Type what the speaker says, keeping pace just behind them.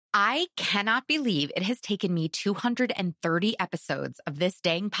I cannot believe it has taken me 230 episodes of this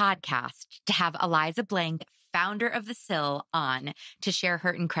dang podcast to have Eliza Blank, founder of the Sill, on to share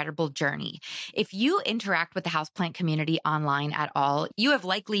her incredible journey. If you interact with the houseplant community online at all, you have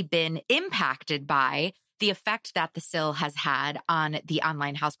likely been impacted by the effect that the Sill has had on the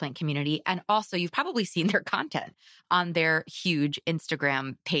online houseplant community. And also you've probably seen their content on their huge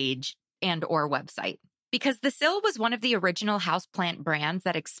Instagram page and or website. Because the Sill was one of the original houseplant brands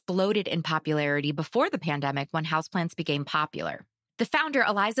that exploded in popularity before the pandemic when houseplants became popular. The founder,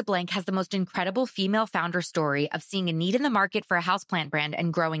 Eliza Blank, has the most incredible female founder story of seeing a need in the market for a houseplant brand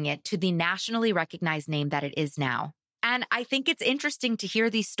and growing it to the nationally recognized name that it is now. And I think it's interesting to hear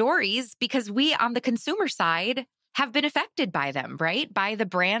these stories because we on the consumer side have been affected by them, right? By the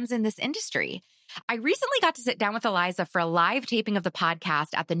brands in this industry. I recently got to sit down with Eliza for a live taping of the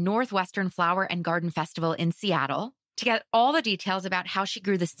podcast at the Northwestern Flower and Garden Festival in Seattle to get all the details about how she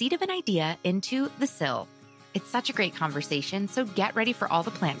grew the seed of an idea into the Sill. It's such a great conversation, so get ready for all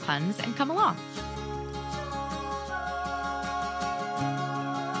the plant puns and come along.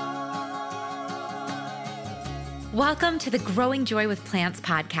 Welcome to the Growing Joy with Plants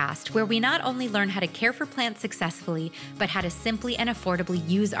podcast, where we not only learn how to care for plants successfully, but how to simply and affordably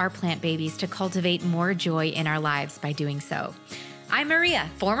use our plant babies to cultivate more joy in our lives by doing so. I'm Maria,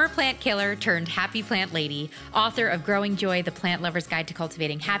 former plant killer turned happy plant lady, author of Growing Joy, the Plant Lover's Guide to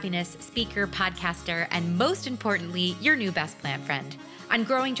Cultivating Happiness, speaker, podcaster, and most importantly, your new best plant friend. On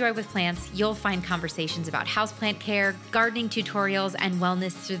Growing Joy with Plants, you'll find conversations about houseplant care, gardening tutorials, and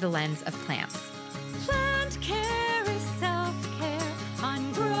wellness through the lens of plants. Plant care is self-care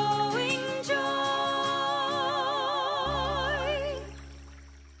on Growing Joy.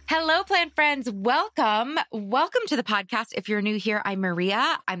 Hello, plant friends. Welcome. Welcome to the podcast. If you're new here, I'm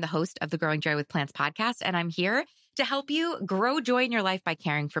Maria. I'm the host of the Growing Joy with Plants podcast, and I'm here to help you grow joy in your life by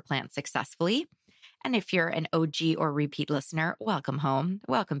caring for plants successfully. And if you're an OG or repeat listener, welcome home.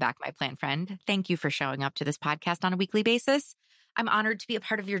 Welcome back, my plant friend. Thank you for showing up to this podcast on a weekly basis. I'm honored to be a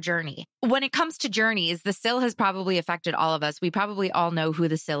part of your journey. When it comes to journeys, the Sill has probably affected all of us. We probably all know who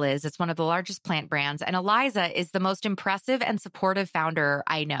the Sill is. It's one of the largest plant brands, and Eliza is the most impressive and supportive founder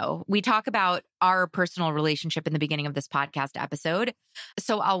I know. We talk about our personal relationship in the beginning of this podcast episode,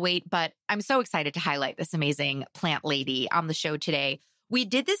 so I'll wait, but I'm so excited to highlight this amazing plant lady on the show today. We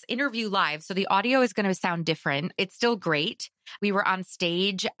did this interview live, so the audio is going to sound different. It's still great. We were on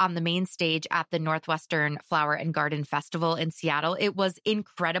stage, on the main stage at the Northwestern Flower and Garden Festival in Seattle. It was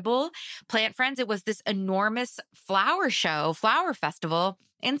incredible. Plant friends, it was this enormous flower show, flower festival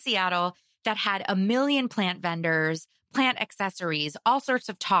in Seattle that had 1 million plant vendors, plant accessories, all sorts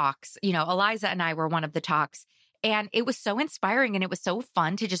of talks. You know, Eliza and I were one of the talks, and it was so inspiring and it was so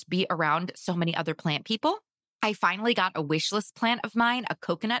fun to just be around so many other plant people. I finally got a wish list plant of mine, a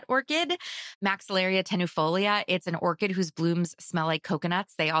coconut orchid, Maxillaria tenuifolia. It's an orchid whose blooms smell like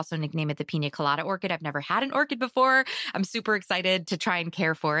coconuts. They also nickname it the pina colada orchid. I've never had an orchid before. I'm super excited to try and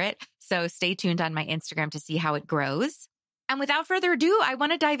care for it. So stay tuned on my Instagram to see how it grows. And without further ado, I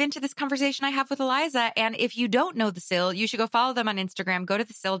want to dive into this conversation I have with Eliza. And if you don't know the Sill, you should go follow them on Instagram. Go to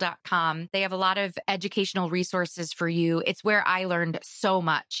thesill.com. They have a lot of educational resources for you. It's where I learned so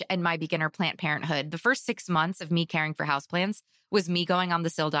much in my beginner plant parenthood. The first 6 months of me caring for houseplants was me going on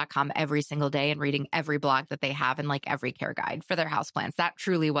thesill.com every single day and reading every blog that they have and like every care guide for their houseplants. That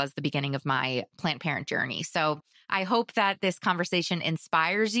truly was the beginning of my plant parent journey. So I hope that this conversation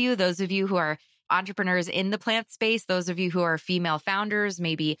inspires you, those of you who are entrepreneurs in the plant space, those of you who are female founders,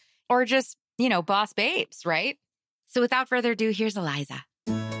 maybe, or just, you know, boss babes, right? So without further ado, here's Eliza.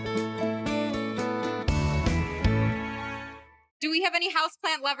 Do we have any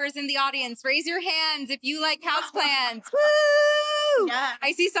houseplant lovers in the audience? Raise your hands if you like houseplants. Woo! Yes.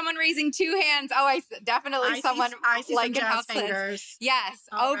 I see someone raising 2 hands. Oh, I see liking houseplants. Yes.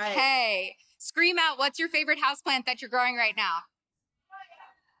 All okay. Right. Scream out, what's your favorite houseplant that you're growing right now?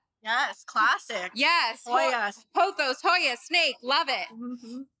 Yes, classic. Yes. Hoyas. Pothos, Hoya, snake. Love it.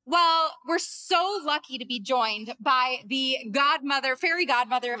 Mm-hmm. Well, we're so lucky to be joined by the fairy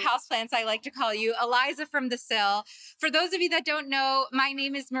godmother of houseplants, I like to call you, Eliza from the Sill. For those of you that don't know, my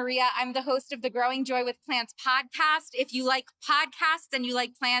name is Maria. I'm the host of the Growing Joy with Plants podcast. If you like podcasts and you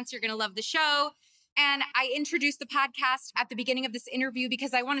like plants, you're going to love the show. And I introduced the podcast at the beginning of this interview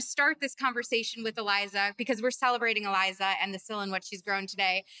because I want to start this conversation with Eliza because we're celebrating Eliza and the Sill and what she's grown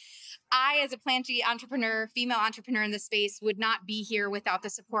today. I, as a planty entrepreneur, female entrepreneur in the space, would not be here without the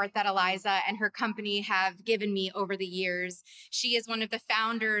support that Eliza and her company have given me over the years. She is one of the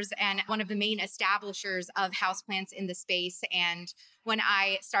founders and one of the main establishers of houseplants in the space. And when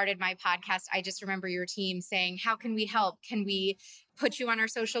I started my podcast, I just remember your team saying, how can we help? Can we put you on our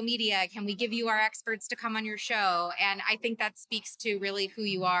social media? Can we give you our experts to come on your show? And I think that speaks to really who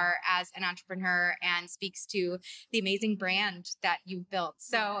you are as an entrepreneur and speaks to the amazing brand that you've built.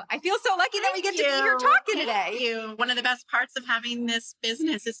 So I feel so lucky that we get to be here talking today. Thank you. One of the best parts of having this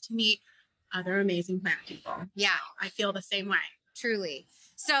business is to meet other amazing plant people. Yeah. So I feel the same way. Truly.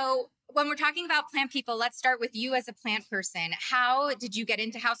 So when we're talking about plant people, let's start with you as a plant person. How did you get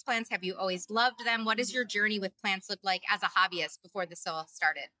into houseplants? Have you always loved them? What does your journey with plants look like as a hobbyist before the Sill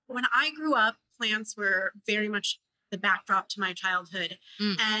started? When I grew up, plants were very much the backdrop to my childhood.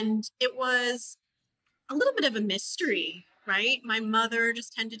 And it was a little bit of a mystery, right? My mother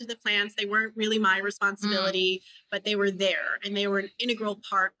just tended to the plants. They weren't really my responsibility, but they were there and they were an integral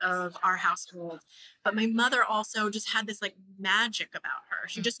part of our household. But my mother also just had this like magic about her.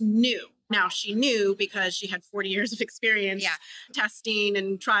 She just knew. Now she knew because she had 40 years of experience testing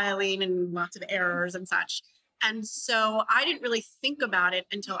and trialing and lots of errors and such. And so I didn't really think about it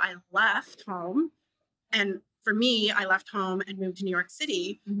until I left home. And for me, I left home and moved to New York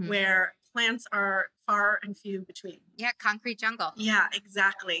City, where plants are far and few between. Yeah, concrete jungle. Yeah,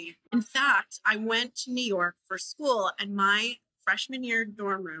 exactly. In fact, I went to New York for school and my freshman year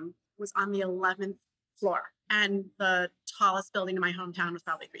dorm room was on the 11th floor. And the tallest building in my hometown was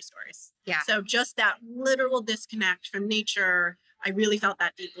probably 3 stories. Yeah. So just that literal disconnect from nature, I really felt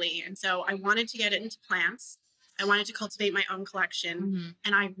that deeply. And so I wanted to get into plants. I wanted to cultivate my own collection.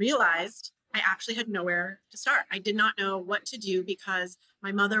 And I realized I actually had nowhere to start. I did not know what to do because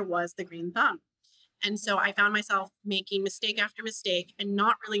my mother was the green thumb. And so I found myself making mistake after mistake and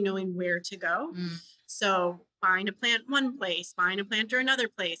not really knowing where to go. So find a plant one place, find a planter another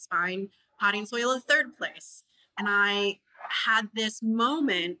place, find potting soil a third place. And I had this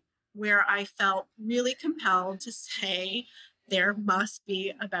moment where I felt really compelled to say, there must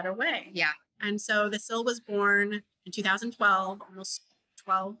be a better way. Yeah. And so the Sill was born in 2012, almost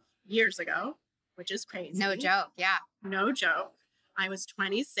 12 years ago, which is crazy. No joke. Yeah. No joke. I was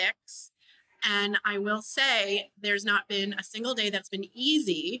 26. And I will say there's not been a single day that's been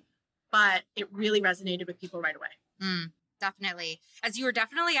easy, but it really resonated with people right away. Definitely. As you were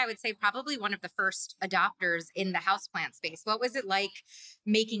definitely, I would say, probably one of the first adopters in the houseplant space. What was it like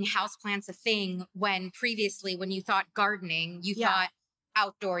making houseplants a thing when previously, when you thought gardening, you thought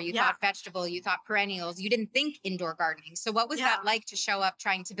outdoor, you thought vegetable, you thought perennials, you didn't think indoor gardening. So what was that like to show up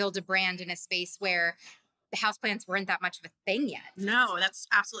trying to build a brand in a space where the houseplants weren't that much of a thing yet? No, that's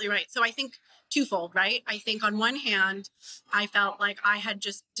absolutely right. So I think twofold, right? I think on one hand, I felt like I had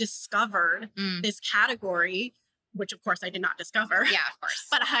just discovered this category, which of course I did not discover. Yeah, of course.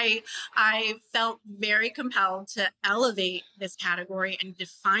 But I felt very compelled to elevate this category and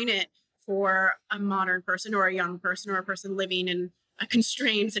define it for a modern person or a young person or a person living in a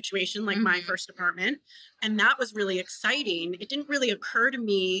constrained situation like my first apartment. And that was really exciting. It didn't really occur to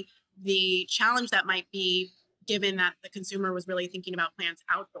me the challenge that might be given that the consumer was really thinking about plants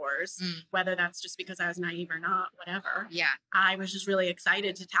outdoors, whether that's just because I was naive or not, whatever. Yeah. I was just really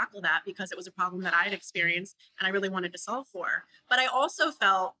excited to tackle that because it was a problem that I had experienced and I really wanted to solve for. But I also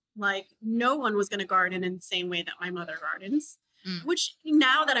felt like no one was going to garden in the same way that my mother gardens, which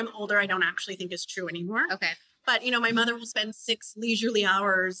now that I'm older, I don't actually think is true anymore. Okay. But, you know, my mother will spend 6 leisurely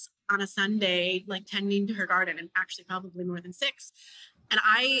hours on a Sunday, like tending to her garden, and actually probably more than 6. And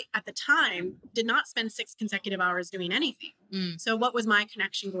I, at the time, did not spend 6 consecutive hours doing anything. So what was my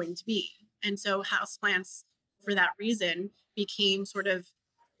connection going to be? And so houseplants, for that reason, became sort of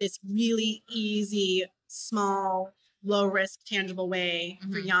this really easy, small, low risk, tangible way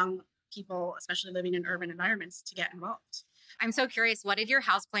for young people, especially living in urban environments, to get involved. I'm so curious, what did your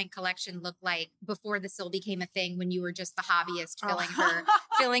houseplant collection look like before the Sill became a thing, when you were just the hobbyist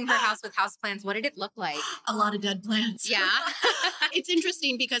filling her house with houseplants? What did it look like? A lot of dead plants. Yeah. It's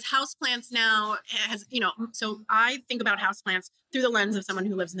interesting because houseplants now has, you know, so I think about houseplants through the lens of someone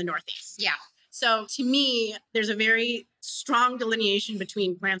who lives in the Northeast. Yeah. So to me, there's a very strong delineation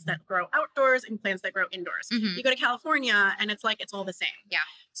between plants that grow outdoors and plants that grow indoors. You go to California and it's like, it's all the same. Yeah.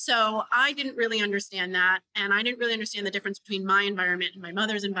 So I didn't really understand that. And I didn't really understand the difference between my environment and my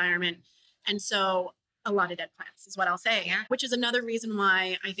mother's environment. And so a lot of dead plants is what I'll say, which is another reason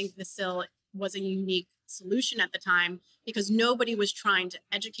why I think the Sill was a unique solution at the time, because nobody was trying to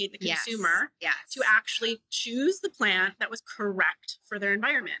educate the consumer to actually choose the plant that was correct for their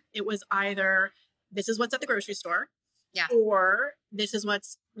environment. It was either, this is what's at the grocery store, Yeah. or this is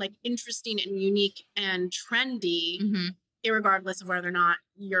what's like interesting and unique and trendy, irregardless of whether or not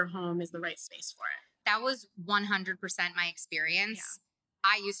your home is the right space for it. That was 100% my experience. Yeah.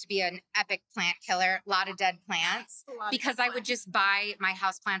 I used to be an epic plant killer, a lot of dead plants, because I would just buy my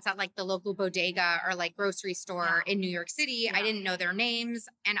house plants at like the local bodega or like grocery store in New York City. I didn't know their names,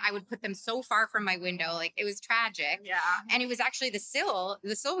 and I would put them so far from my window. Like, it was tragic. Yeah. And it was actually the Sill.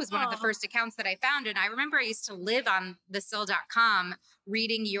 The Sill was one of the first accounts that I found. And I remember I used to live on the Sill.com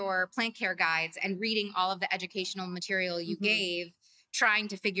reading your plant care guides and reading all of the educational material you gave, trying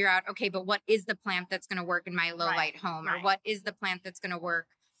to figure out, okay, but what is the plant that's going to work in my low light home? Or what is the plant that's going to work,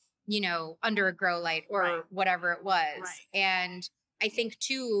 you know, under a grow light or whatever it was. And I think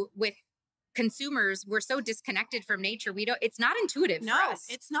too, with consumers, we're so disconnected from nature. It's not intuitive for us.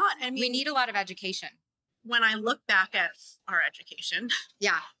 No, it's not. I mean, we need a lot of education. When I look back at our education,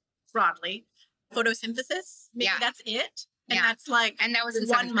 broadly, photosynthesis, maybe that's it. And that's like, and that was in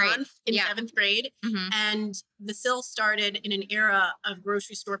 1 month grade. in 7th grade. And the Sill started in an era of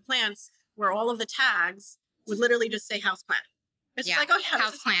grocery store plants where all of the tags would literally just say houseplant. It's just like, oh yeah,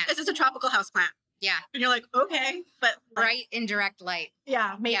 houseplant. This is a tropical houseplant. Yeah. And you're like, okay, but like, bright indirect light.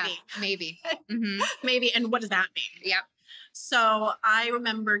 Yeah, maybe. Yeah, maybe. Maybe. And what does that mean? Yep. So I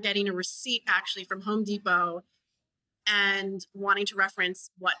remember getting a receipt actually from Home Depot and wanting to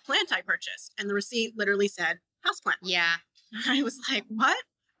reference what plant I purchased. And the receipt literally said houseplant. Yeah. I was like, what?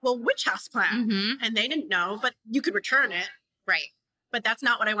 Well, which houseplant? And they didn't know, but you could return it. Right. But that's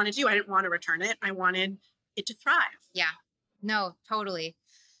not what I want to do. I didn't want to return it. I wanted it to thrive. Yeah. No, totally.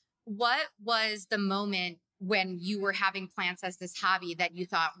 What was the moment when you were having plants as this hobby that you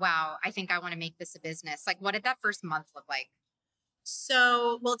thought, wow, I think I want to make this a business? Like, what did that first month look like?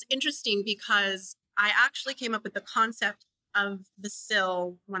 So, well, it's interesting because I actually came up with the concept of the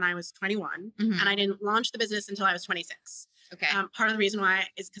Sill when I was 21, and I didn't launch the business until I was 26. Okay. Part of the reason why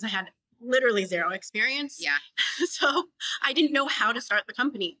is because I had literally zero experience. Yeah. So I didn't know how to start the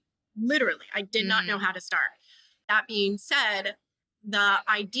company. Literally, I did not know how to start. That being said, the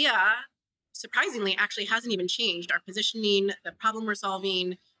idea, surprisingly, actually hasn't even changed. Our positioning, the problem we're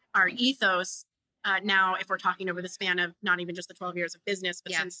solving, our ethos, now, if we're talking over the span of not even just the 12 years of business,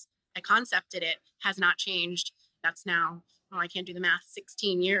 but since I concepted it, has not changed. That's now, I can't do the math,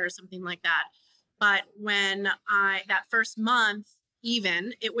 16 years, something like that. But when that first month,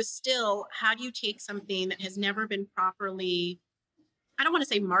 even, it was still, how do you take something that has never been properly, I don't want to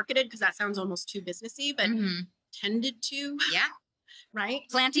say marketed because that sounds almost too businessy, but tended to. Yeah. Right?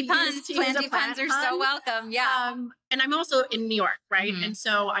 Planty puns. Planty puns are so welcome. Yeah. And I'm also in New York, right? And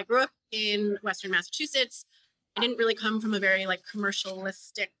so I grew up in Western Massachusetts. I didn't really come from a very like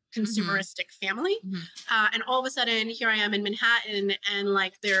commercialistic, consumeristic family. And all of a sudden here I am in Manhattan and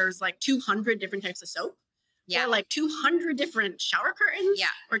like there's like 200 different types of soap. Or like 200 different shower curtains.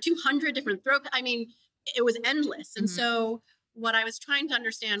 Or 200 different throw. I mean, it was endless. And so what I was trying to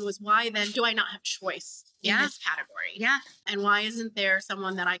understand was why then do I not have choice in this category? And why isn't there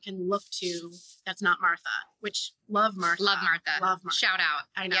someone that I can look to that's not Martha? Which love Martha. Love Martha. Love Martha. Shout out.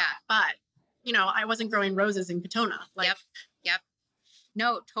 I know. But, you know, I wasn't growing roses in Katona. Like, Yep.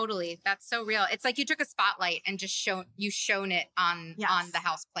 No, totally. That's so real. It's like you took a spotlight and just shown it on the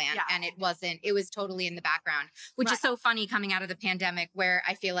house plant and it was totally in the background, which is so funny coming out of the pandemic where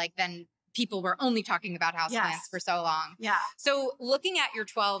I feel like then people were only talking about houseplants for so long. So looking at your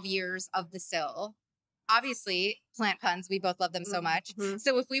 12 years of the Sill, obviously plant puns, we both love them so much.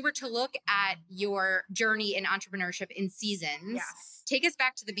 So if we were to look at your journey in entrepreneurship in seasons, take us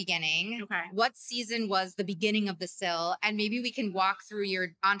back to the beginning. What season was the beginning of the Sill? And maybe we can walk through your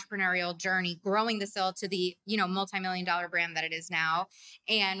entrepreneurial journey, growing the Sill to the, multi-million-dollar brand that it is now,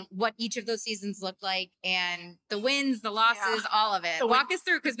 and what each of those seasons looked like, and the wins, the losses, all of it. Walk us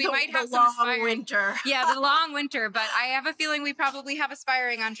through, because we might have some aspiring winter. The long winter. But I have a feeling we probably have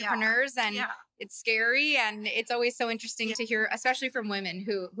aspiring entrepreneurs, and it's scary, and it's always so interesting to hear, especially from women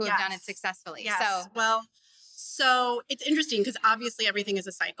who have done it successfully. So it's interesting because obviously everything is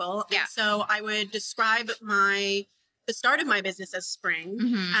a cycle. And so I would describe the start of my business as spring,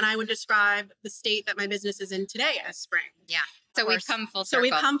 and I would describe the state that my business is in today as spring. So we've come full circle. So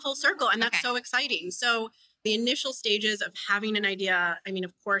we've come full circle, and that's so exciting. So the initial stages of having an idea, I mean,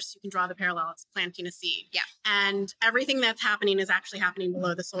 of course, you can draw the parallel. It's planting a seed. And everything that's happening is actually happening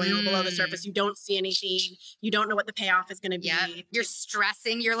below the soil, below the surface. You don't see anything. You don't know what the payoff is going to be. You're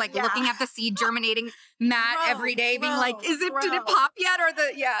stressing. You're like looking at the seed germinating mat every day, being like, did it pop yet? Or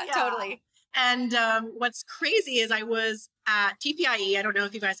totally. And what's crazy is I was at TPIE. I don't know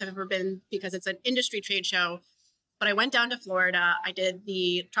if you guys have ever been, because it's an industry trade show, but I went down to Florida. I did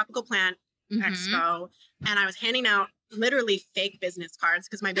the Tropical Plant Expo, and I was handing out literally fake business cards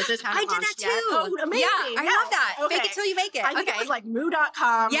because my business hadn't I did that launched too. yet. Oh, amazing. Yeah, I love that. Okay. Fake it till you make it. I think it was like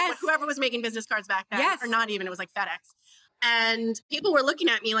moo.com, Yes. whoever was making business cards back then. Yes. Or not even, it was like FedEx. And people were looking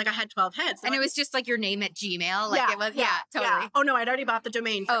at me like I had 12 heads. And it was just like your name at Gmail. Like it was, totally. Yeah. Oh no, I'd already bought the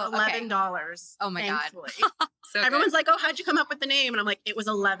domain for okay. $11. Oh my God. So everyone's like, oh, how'd you come up with the name? And I'm like, it was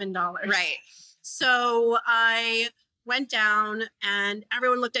 $11. Right. So I went down and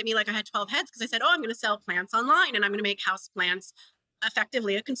everyone looked at me like I had 12 heads because I said, oh, I'm going to sell plants online and I'm going to make house plants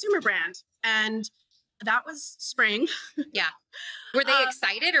effectively a consumer brand. And that was spring. Yeah. Were they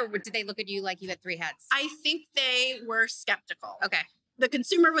excited or did they look at you like you had 3 heads? I think they were skeptical. Okay. The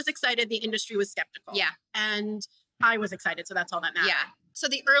consumer was excited. The industry was skeptical. Yeah. And I was excited. So that's all that mattered. Yeah. So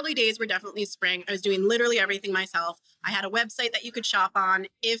the early days were definitely spring. I was doing literally everything myself. I had a website that you could shop on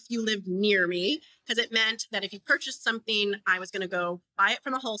if you lived near me, because it meant that if you purchased something, I was going to go buy it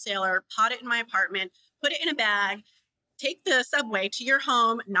from a wholesaler, pot it in my apartment, put it in a bag, take the subway to your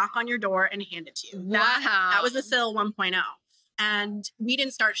home, knock on your door, and hand it to you. Wow. That was the Sill 1.0. And we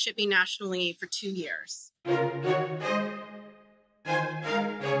didn't start shipping nationally for 2 years.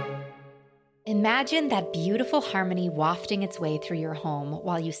 Imagine that beautiful harmony wafting its way through your home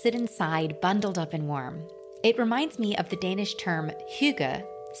while you sit inside, bundled up and warm. It reminds me of the Danish term hygge,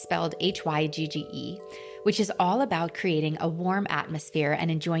 spelled Hygge, which is all about creating a warm atmosphere and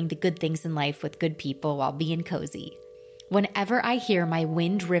enjoying the good things in life with good people while being cozy. Whenever I hear my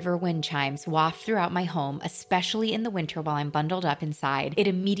Wind River wind chimes waft throughout my home, especially in the winter while I'm bundled up inside, it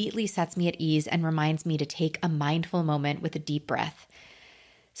immediately sets me at ease and reminds me to take a mindful moment with a deep breath.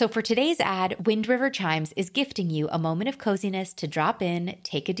 So for today's ad, Wind River Chimes is gifting you a moment of coziness to drop in,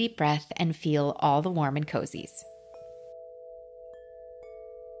 take a deep breath, and feel all the warm and cozies.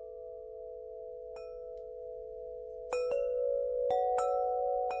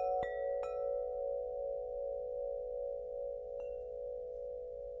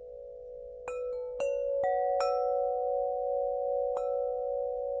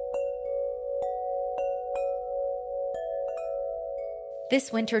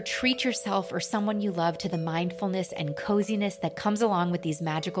 This winter, treat yourself or someone you love to the mindfulness and coziness that comes along with these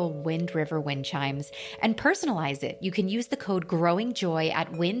magical Wind River wind chimes, and personalize it. You can use the code GROWINGJOY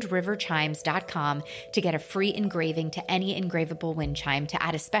at windriverchimes.com to get a free engraving to any engravable wind chime to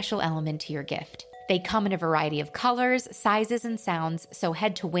add a special element to your gift. They come in a variety of colors, sizes, and sounds, so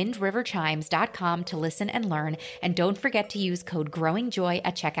head to windriverchimes.com to listen and learn, and don't forget to use code GROWINGJOY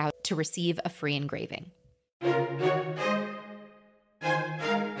at checkout to receive a free engraving.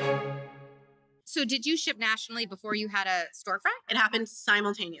 So did you ship nationally before you had a storefront? It happened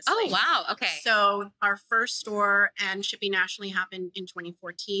simultaneously. Oh, wow. Okay. So our first store and shipping nationally happened in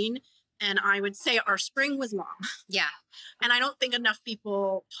 2014. And I would say our spring was long. Yeah. And I don't think enough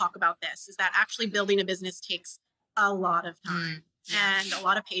people talk about this, is that actually building a business takes a lot of time and a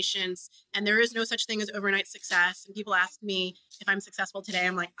lot of patience. And there is no such thing as overnight success. And people ask me if I'm successful today.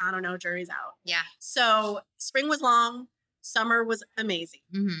 I'm like, I don't know, jury's out. Yeah. So spring was long. Summer was amazing.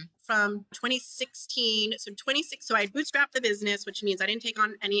 Mm-hmm. From 2016, so I bootstrapped the business, which means I didn't take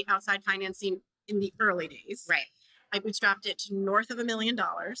on any outside financing in the early days. Right. I bootstrapped it to north of $1 million,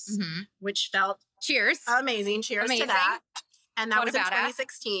 which felt amazing. Cheers to that. And that was in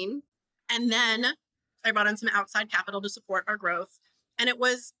 2016. And then I brought in some outside capital to support our growth. And it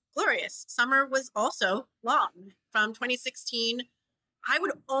was glorious. Summer was also long. From 2016, I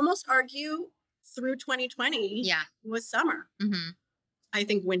would almost argue through 2020 was summer. Mm-hmm. I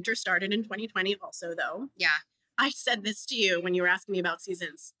think winter started in 2020 also, though. Yeah. I said this to you when you were asking me about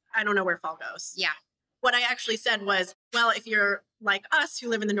seasons. I don't know where fall goes. Yeah. What I actually said was, well, if you're like us who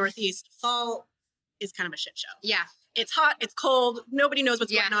live in the Northeast, fall is kind of a shit show. Yeah. It's hot, it's cold, nobody knows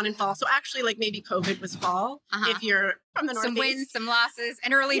what's going on in fall. So actually, like maybe COVID was fall. If you're from the Northeast. Some wins, some losses,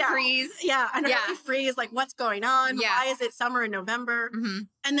 an early freeze. Yeah, an early freeze, like what's going on? Why is it summer in November?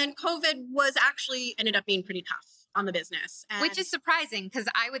 And then COVID ended up being pretty tough on the business. Which is surprising because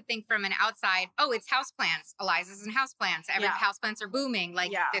I would think from an outside, oh, it's houseplants. Eliza's in houseplants. Houseplants are booming.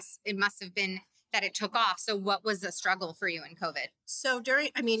 Like this, it must have been that it took off. So what was the struggle for you in COVID? So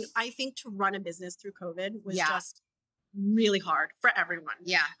I think to run a business through COVID was just really hard for everyone.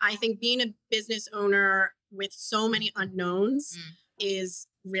 Yeah. I think being a business owner with so many unknowns is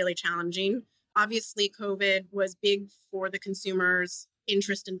really challenging. Obviously, COVID was big for the consumers'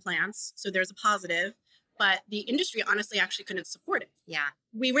 interest in plants. So there's a positive, but the industry honestly actually couldn't support it. Yeah.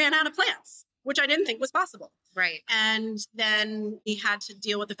 We ran out of plants, which I didn't think was possible. Right. And then we had to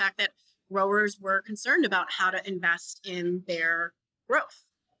deal with the fact that growers were concerned about how to invest in their growth.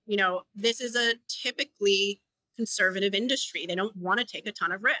 You know, this is a typically conservative industry. They don't want to take a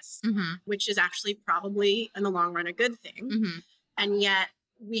ton of risk, which is actually probably in the long run a good thing. And yet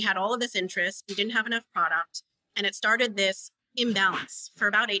we had all of this interest. We didn't have enough product. And it started this imbalance for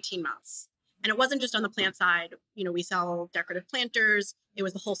about 18 months. And it wasn't just on the plant side. You know, we sell decorative planters. It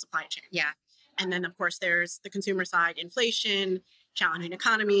was the whole supply chain. Yeah. And then, of course, there's the consumer side, inflation, challenging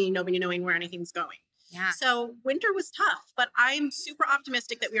economy, nobody knowing where anything's going. Yeah. So winter was tough, but I'm super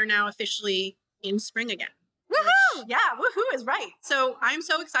optimistic that we are now officially in spring again. Woohoo! Yeah, woohoo is right. So I'm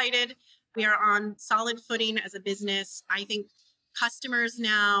so excited. We are on solid footing as a business. I think customers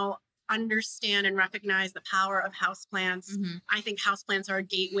now understand and recognize the power of houseplants. I think houseplants are a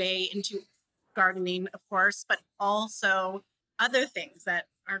gateway into gardening, of course, but also other things that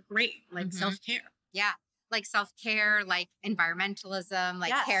are great, like self-care. Yeah. Like self-care, like environmentalism,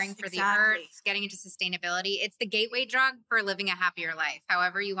 like caring for the earth, getting into sustainability. It's the gateway drug for living a happier life,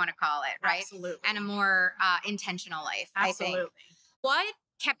 however you want to call it, right? Absolutely. And a more intentional life, Absolutely. I think. What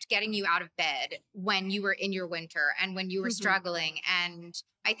kept getting you out of bed when you were in your winter and when you were struggling? And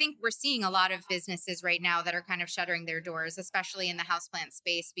I think we're seeing a lot of businesses right now that are kind of shuttering their doors, especially in the houseplant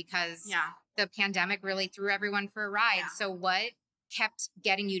space, because the pandemic really threw everyone for a ride. Yeah. So what kept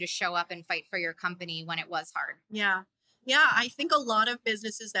getting you to show up and fight for your company when it was hard? Yeah. I think a lot of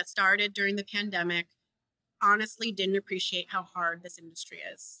businesses that started during the pandemic honestly didn't appreciate how hard this industry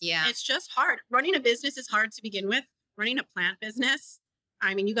is. Yeah. It's just hard. Running a business is hard to begin with. Running a plant business,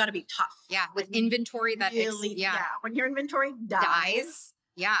 I mean, you got to be tough. Yeah. With inventory that really, when your inventory dies.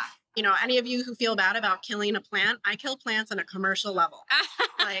 Yeah. You know, any of you who feel bad about killing a plant, I kill plants on a commercial level.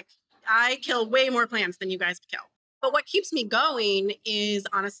 Like, I kill way more plants than you guys kill. But what keeps me going is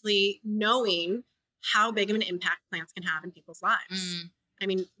honestly knowing how big of an impact plants can have in people's lives. I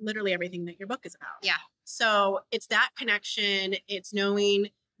mean, literally everything that your book is about. Yeah. So it's that connection. It's knowing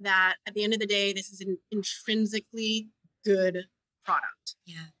that at the end of the day, this is an intrinsically good product.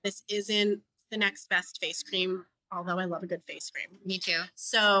 Yeah. This isn't the next best face cream, although I love a good face cream. Me too.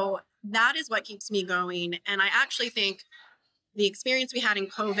 So that is what keeps me going. And I actually think the experience we had in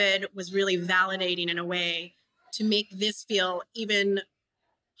COVID was really validating in a way to make this feel even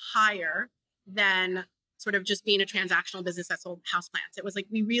higher than sort of just being a transactional business that sold houseplants. It was like,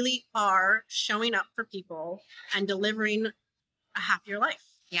 we really are showing up for people and delivering a happier life.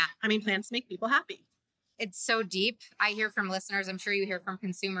 Yeah. I mean, plants make people happy. It's so deep. I hear from listeners, I'm sure you hear from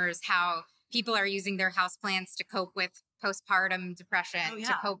consumers, how people are using their houseplants to cope with postpartum depression,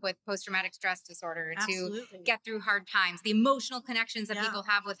 to cope with post-traumatic stress disorder, to get through hard times, the emotional connections that people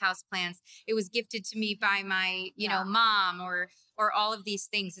have with houseplants. It was gifted to me by my, you know, mom or all of these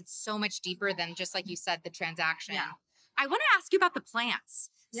things. It's so much deeper than just, like you said, the transaction. Yeah. I want to ask you about the plants.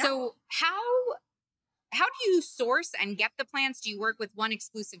 Yeah. So how do you source and get the plants? Do you work with one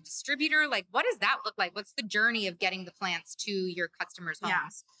exclusive distributor? Like, what does that look like? What's the journey of getting the plants to your customers'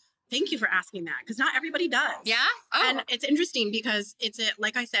 homes? Thank you for asking that, because not everybody does. Yeah. Oh. And it's interesting because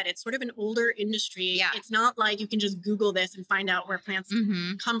like I said, it's sort of an older industry. Yeah. It's not like you can just Google this and find out where plants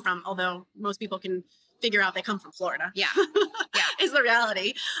come from, although most people can figure out they come from Florida. Yeah. Is the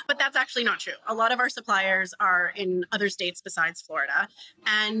reality. But that's actually not true. A lot of our suppliers are in other states besides Florida.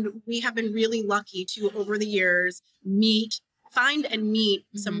 And we have been really lucky to, over the years, find and meet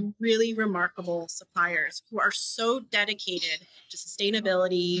some really remarkable suppliers who are so dedicated to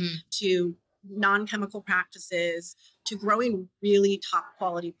sustainability, to non-chemical practices, to growing really top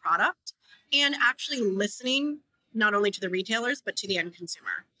quality product, and actually listening not only to the retailers, but to the end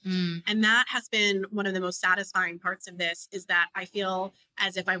consumer. And that has been one of the most satisfying parts of this, is that I feel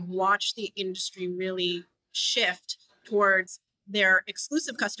as if I've watched the industry really shift towards their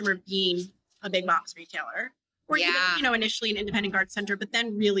exclusive customer being a big box retailer. Or even, you know, initially an independent garden center, but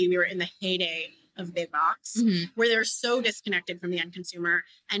then really we were in the heyday of big box, where they're so disconnected from the end consumer.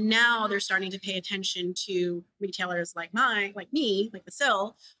 And now they're starting to pay attention to retailers like me, like the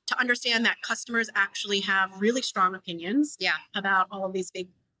Sill, to understand that customers actually have really strong opinions about all of these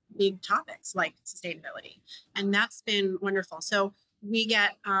big topics like sustainability. And that's been wonderful. So we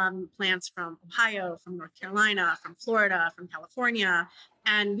get plants from Ohio, from North Carolina, from Florida, from California,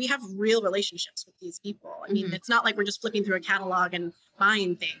 and we have real relationships with these people. I mean, it's not like we're just flipping through a catalog and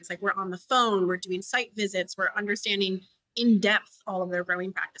buying things. Like, we're on the phone, we're doing site visits, we're understanding in depth all of their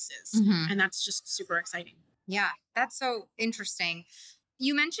growing practices. And that's just super exciting. Yeah, that's so interesting.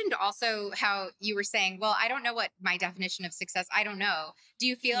 You mentioned also how you were saying, well, I don't know what my definition of success, I don't know. Do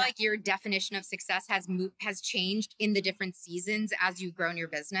you feel like your definition of success has changed in the different seasons as you've grown your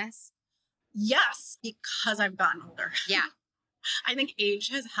business? Yes, because I've gotten older. Yeah. I think age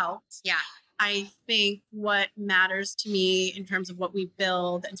has helped. Yeah. I think what matters to me in terms of what we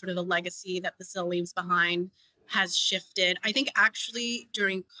build and sort of the legacy that the Sill leaves behind has shifted. I think actually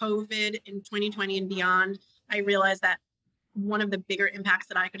during COVID in 2020 and beyond, I realized that one of the bigger impacts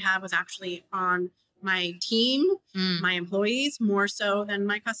that I could have was actually on my team, my employees, more so than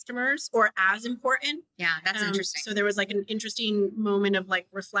my customers, or as important. Yeah, that's interesting. So there was like an interesting moment of like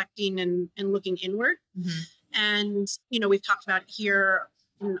reflecting and looking inward. And, you know, we've talked about it here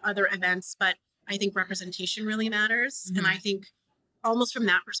in other events, but I think representation really matters. And I think almost from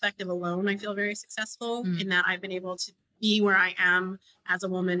that perspective alone, I feel very successful in that I've been able to be where I am as a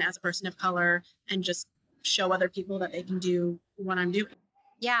woman, as a person of color, and just show other people that they can do what I'm doing.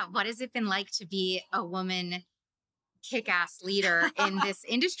 Yeah. What has it been like to be a woman kick-ass leader in this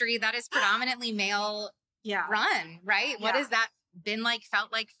industry that is predominantly male run, right? What has that been like,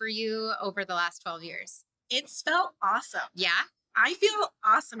 felt like for you over the last 12 years? It's felt awesome. Yeah. I feel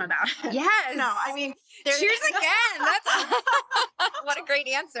awesome about it. Yes. No, I mean, cheers again. That's what a great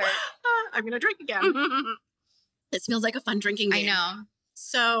answer. I'm going to drink again. This feels like a fun drinking game. I know.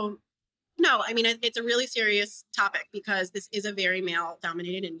 So, no, I mean, it's a really serious topic because this is a very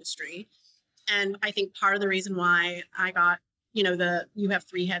male-dominated industry. And I think part of the reason why I got, you know, you have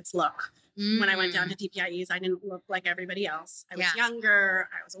three heads look. When I went down to TPIEs, I didn't look like everybody else. I was younger.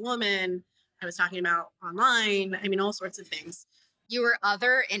 I was a woman. I was talking about online. I mean, all sorts of things. You were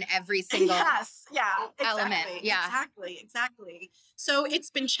other in every single element. Yeah, exactly. So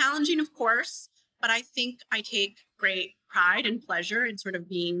it's been challenging, of course, but I think I take great pride and pleasure in sort of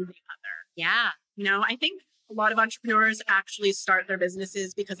being the other. Yeah. You know, I think a lot of entrepreneurs actually start their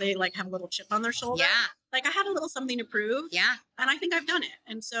businesses because they like have a little chip on their shoulder. Yeah. Like I had a little something to prove. Yeah. And I think I've done it.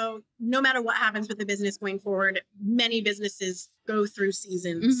 And so no matter what happens with the business going forward, many businesses go through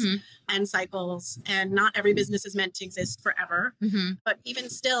seasons and cycles, and not every business is meant to exist forever. But even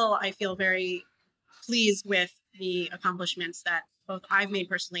still, I feel very pleased with the accomplishments that both I've made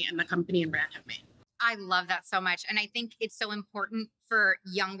personally and the company and brand have made. I love that so much. And I think it's so important for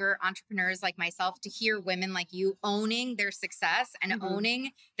younger entrepreneurs like myself to hear women like you owning their success and owning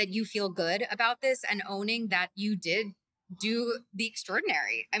that you feel good about this and owning that you did do the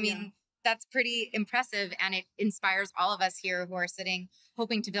extraordinary. I mean, that's pretty impressive. And it inspires all of us here who are sitting,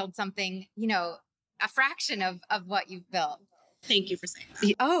 hoping to build something, you know, a fraction of what you've built. Thank you for saying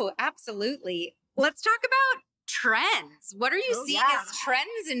that. Oh, absolutely. Let's talk about trends. What are you seeing as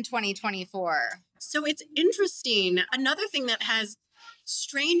trends in 2024? So it's interesting. Another thing that has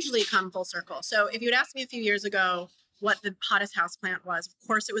strangely come full circle. So if you'd asked me a few years ago what the hottest houseplant was, of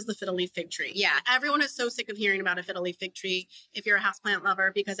course it was the fiddle leaf fig tree. Yeah. And everyone is so sick of hearing about a fiddle leaf fig tree if you're a houseplant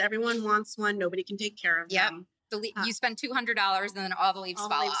lover, because everyone wants one. Nobody can take care of them. You spend $200 and then all the leaves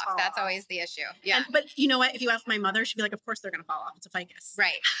fall off. That's always the issue. Yeah. But you know what? If you ask my mother, she'd be like, of course they're going to fall off. It's a ficus.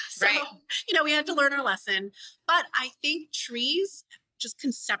 Right. So, you know, we had to learn our lesson. But I think trees just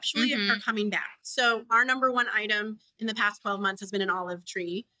conceptually are coming back. So our number one item in the past 12 months has been an olive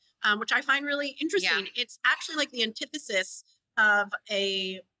tree, which I find really interesting. Yeah. It's actually like the antithesis of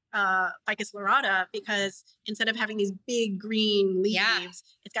a ficus lyrata, because instead of having these big green leaves,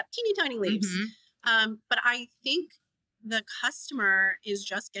 it's got teeny tiny leaves. But I think the customer is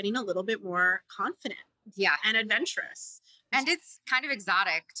just getting a little bit more confident and adventurous. And it's kind of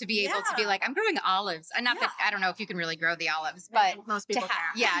exotic to be able to be like, I'm growing olives. And not that, I don't know if you can really grow the olives, but most people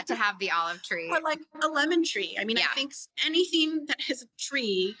can. To have the olive tree. Or like a lemon tree. I mean, I think anything that is a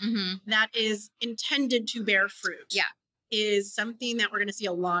tree that is intended to bear fruit is something that we're going to see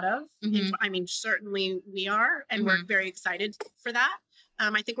a lot of. I mean, certainly we are, and we're very excited for that.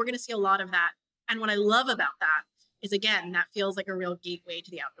 I think we're going to see a lot of that. And what I love about that is, again, that feels like a real gateway to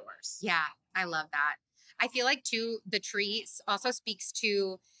the outdoors. Yeah, I love that. I feel like, too, the tree also speaks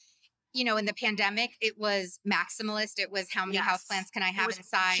to, you know, in the pandemic, it was maximalist. It was how many houseplants can I have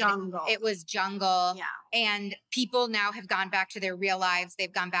inside? It was jungle. Yeah. And people now have gone back to their real lives.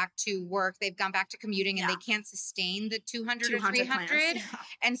 They've gone back to work. They've gone back to commuting, and they can't sustain the 200 or 300.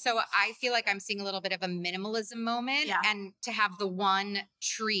 And so I feel like I'm seeing a little bit of a minimalism moment. Yeah. And to have the one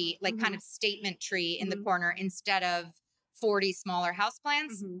tree, like kind of statement tree in the corner instead of 40 smaller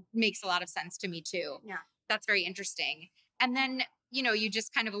houseplants makes a lot of sense to me too. Yeah. That's very interesting. And then, you know, you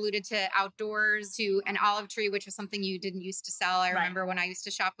just kind of alluded to outdoors, to an olive tree, which was something you didn't used to sell. I remember when I used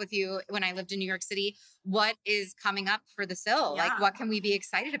to shop with you when I lived in New York City. What is coming up for the Sill? Like, what can we be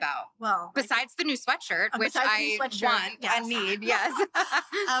excited about? Well, besides the new sweatshirt, which I want and need. Yes.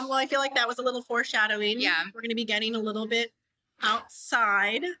 Well, I feel like that was a little foreshadowing. Yeah. We're going to be getting a little bit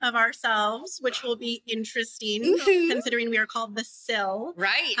outside of ourselves, which will be interesting considering we are called the Sill.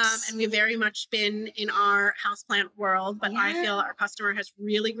 Right. And we've very much been in our houseplant world, but I feel our customer has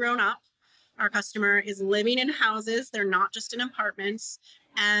really grown up. Our customer is living in houses. They're not just in apartments.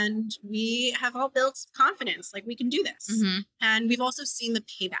 And we have all built confidence, like we can do this. And we've also seen the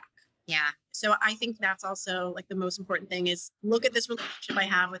payback. Yeah. So I think that's also like the most important thing is look at this relationship I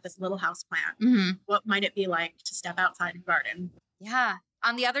have with this little house plant. What might it be like to step outside and garden? Yeah.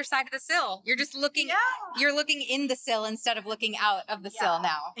 On the other side of the sill, you're just looking, you're looking in the sill instead of looking out of the sill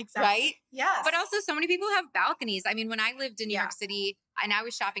now. Exactly. Right? Yes. But also so many people have balconies. I mean, when I lived in New York City and I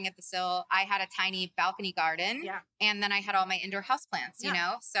was shopping at the Sill, I had a tiny balcony garden and then I had all my indoor houseplants, you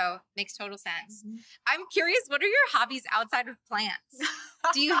know, so makes total sense. I'm curious, what are your hobbies outside of plants?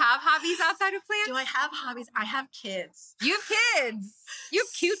 Do you have hobbies outside of plants? Do I have hobbies? I have kids. You have kids. You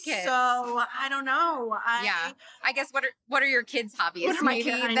have cute kids. So I don't know. I guess what are your kids' hobbies? What are my Maybe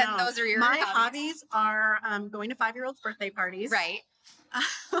kids? then those are your my hobbies are going to 5-year-olds' birthday parties. Right.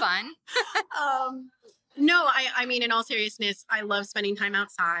 Fun. No, I mean, in all seriousness, I love spending time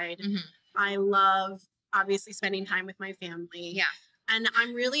outside. I love obviously spending time with my family. Yeah. And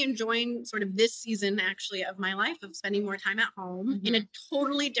I'm really enjoying sort of this season actually of my life of spending more time at home in a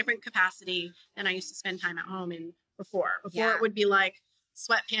totally different capacity than I used to spend time at home in before. Before it would be like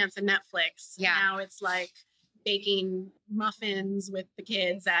sweatpants and Netflix. Yeah. Now it's like baking muffins with the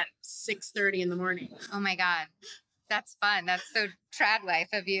kids at 6:30 in the morning. Oh my God. That's fun. That's so trad life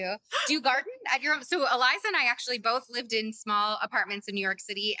of you. Do you garden at your own? So Eliza and I actually both lived in small apartments in New York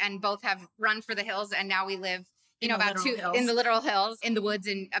City and both have run for the hills. And now we live, you know, about in the literal hills in the woods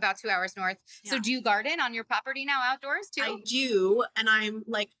and about 2 hours north. So do you garden on your property now outdoors too? I do. And I'm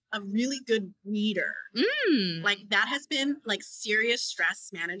like a really good weeder. Like that has been like serious stress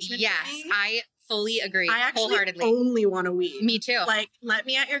management. Yes, for me. I fully agree. I actually wholeheartedly only want to weed. Me too. Like, let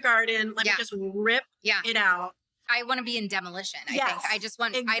me at your garden. Let me just rip it out. I want to be in demolition. I think I just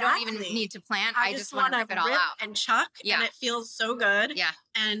want, I don't even need to plant. I just want to rip it all out and chuck. And it feels so good. Yeah.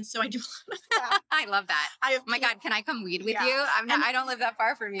 And so I do a lot of that. I love that. Oh my God, can I come weed with you? I don't live that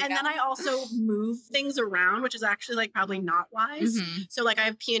far from you. And then I also move things around, which is actually like probably not wise. So like I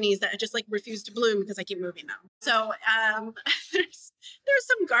have peonies that just like refuse to bloom because I keep moving them. So there's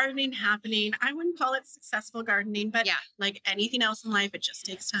some gardening happening. I wouldn't call it successful gardening, but like anything else in life, it just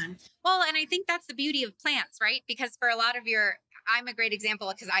takes time. Well, and I think that's the beauty of plants, right? Because for a lot of I'm a great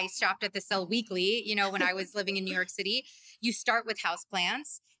example because I shopped at the Sill weekly, you know, when I was living in New York City. You start with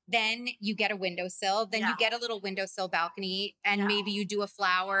houseplants, then you get a windowsill, then you get a little windowsill balcony, and maybe you do a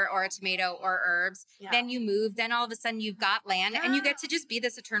flower or a tomato or herbs. Then you move, then all of a sudden you've got land and you get to just be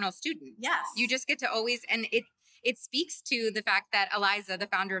this eternal student. Yes. You just get to always, and it speaks to the fact that Eliza, the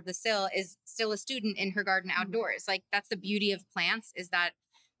founder of the Sill, is still a student in her garden outdoors. Like that's the beauty of plants is that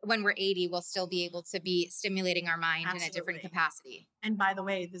when we're 80, we'll still be able to be stimulating our mind in a different capacity. And by the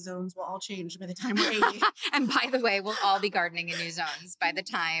way, the zones will all change by the time we're 80. And by the way, we'll all be gardening in new zones by the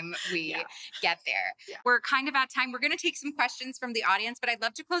time we get there. We're kind of at time. We're going to take some questions from the audience, but I'd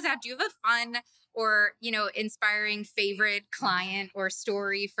love to close out. Do you have a fun or, you know, inspiring favorite client or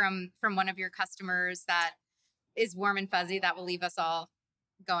story from one of your customers that is warm and fuzzy that will leave us all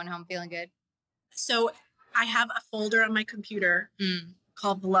going home feeling good? So I have a folder on my computer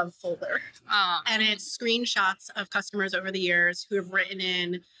called the Love Folder. And it's screenshots of customers over the years who have written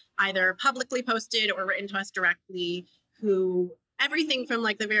in, either publicly posted or written to us directly, who everything from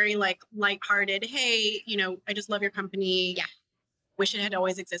like the very like lighthearted, hey, you know, I just love your company. Yeah. Wish it had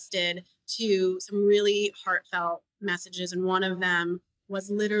always existed, to some really heartfelt messages. And one of them was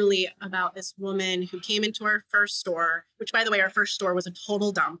literally about this woman who came into our first store, which by the way, our first store was a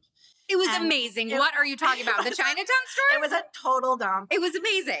total dump. It was amazing. What are you talking about? The Chinatown store? It was a total dump. It was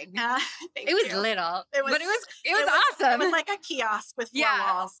amazing. It was little, but it was awesome. It was like a kiosk with 4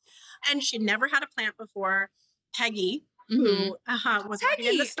 walls. And she'd never had a plant before. Peggy, who was working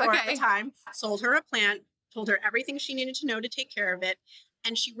in the store at the time, sold her a plant, told her everything she needed to know to take care of it.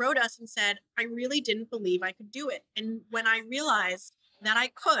 And she wrote us and said, I really didn't believe I could do it. And when I realized that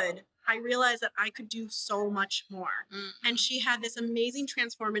I realized that I could do so much more. And she had this amazing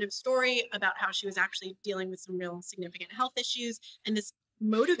transformative story about how she was actually dealing with some real significant health issues. And this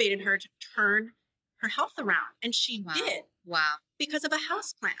motivated her to turn her health around. And she did. Wow. Because of a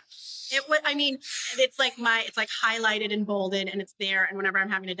houseplant. It was, I mean, it's like highlighted and bolded and it's there. And whenever I'm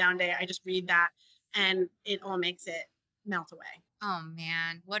having a down day, I just read that and it all makes it melt away. Oh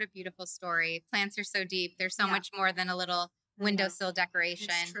man, what a beautiful story. Plants are so deep. There's so much more than a little windowsill decoration.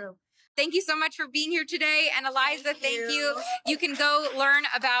 It's true. Thank you so much for being here today. And Eliza, thank you. You can go learn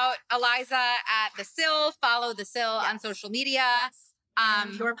about Eliza at the Sill, follow the Sill on social media.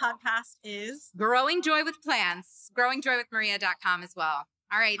 Your podcast is Growing Joy with Plants, growingjoywithmaria.com as well.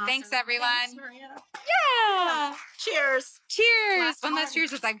 All right. Awesome. Thanks, everyone. Thanks, Maria. Yeah. Cheers. Cheers. Last One last one.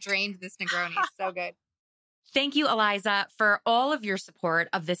 cheers as I've drained this Negroni. So good. Thank you, Eliza, for all of your support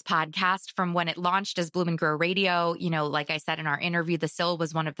of this podcast from when it launched as Bloom and Grow Radio. You know, like I said in our interview, the Sill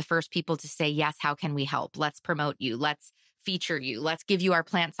was one of the first people to say, yes, how can we help? Let's promote you. Let's feature you. Let's give you our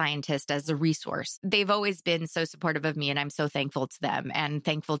plant scientist as a resource. They've always been so supportive of me, and I'm so thankful to them and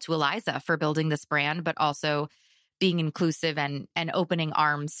thankful to Eliza for building this brand, but also being inclusive and opening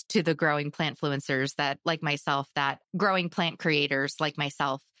arms to the growing plant influencers that, like myself, that growing plant creators like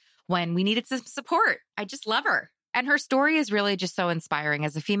myself, when we needed some support. I just love her. And her story is really just so inspiring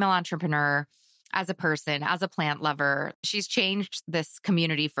as a female entrepreneur, as a person, as a plant lover. She's changed this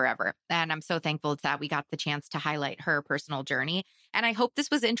community forever. And I'm so thankful that we got the chance to highlight her personal journey. And I hope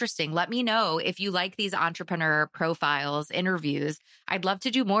this was interesting. Let me know if you like these entrepreneur profiles, interviews. I'd love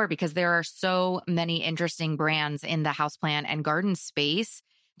to do more because there are so many interesting brands in the houseplant and garden space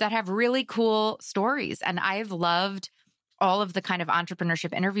that have really cool stories. And I've loved all of the kind of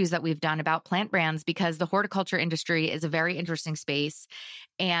entrepreneurship interviews that we've done about plant brands because the horticulture industry is a very interesting space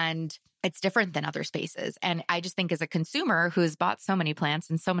and it's different than other spaces. And I just think as a consumer who's bought so many plants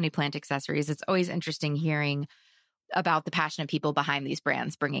and so many plant accessories, it's always interesting hearing about the passionate people behind these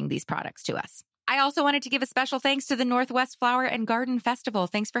brands bringing these products to us. I also wanted to give a special thanks to the Northwest Flower and Garden Festival.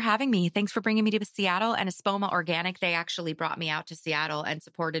 Thanks for having me. Thanks for bringing me to Seattle. And Espoma Organic, they actually brought me out to Seattle and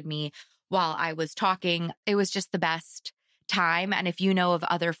supported me while I was talking. It was just the best time. And if you know of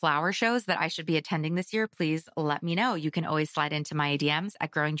other flower shows that I should be attending this year, please let me know. You can always slide into my DMs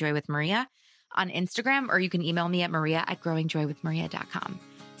at Growing Joy with Maria on Instagram, or you can email me at maria@growingjoywithmaria.com.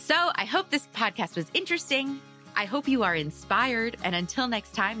 So I hope this podcast was interesting. I hope you are inspired. And until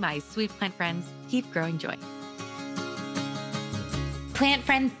next time, my sweet plant friends, keep growing joy. Plant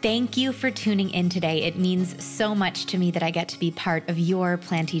friend, thank you for tuning in today. It means so much to me that I get to be part of your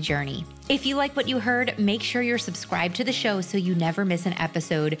planty journey. If you like what you heard, make sure you're subscribed to the show so you never miss an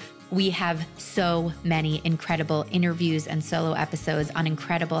episode. We have so many incredible interviews and solo episodes on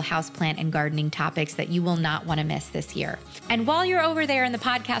incredible houseplant and gardening topics that you will not want to miss this year. And while you're over there in the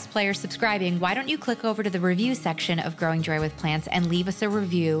podcast player subscribing, why don't you click over to the review section of Growing Joy with Plants and leave us a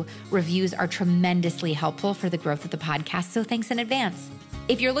review. Reviews are tremendously helpful for the growth of the podcast, so thanks in advance.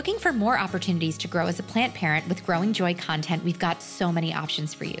 If you're looking for more opportunities to grow as a plant parent with Growing Joy content, we've got so many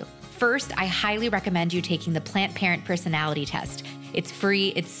options for you. First, I highly recommend you taking the Plant Parent Personality Test. It's free,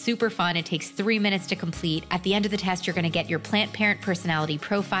 it's super fun, it takes 3 minutes to complete. At the end of the test, you're gonna get your plant parent personality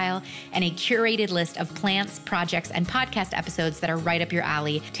profile and a curated list of plants, projects, and podcast episodes that are right up your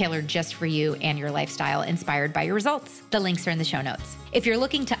alley, tailored just for you and your lifestyle, inspired by your results. The links are in the show notes. If you're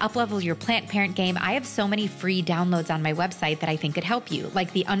looking to uplevel your plant parent game, I have so many free downloads on my website that I think could help you,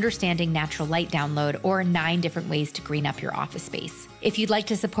 like the Understanding Natural Light download or 9 different ways to green up your office space. If you'd like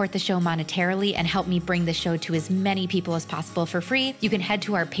to support the show monetarily and help me bring the show to as many people as possible for free, you can head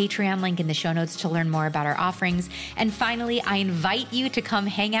to our Patreon link in the show notes to learn more about our offerings. And finally, I invite you to come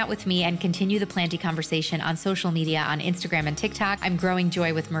hang out with me and continue the planty conversation on social media on Instagram and TikTok. I'm Growing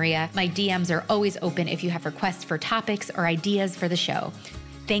Joy with Maria. My DMs are always open if you have requests for topics or ideas for the show.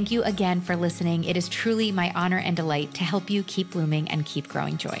 Thank you again for listening. It is truly my honor and delight to help you keep blooming and keep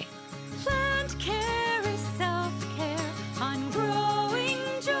growing joy.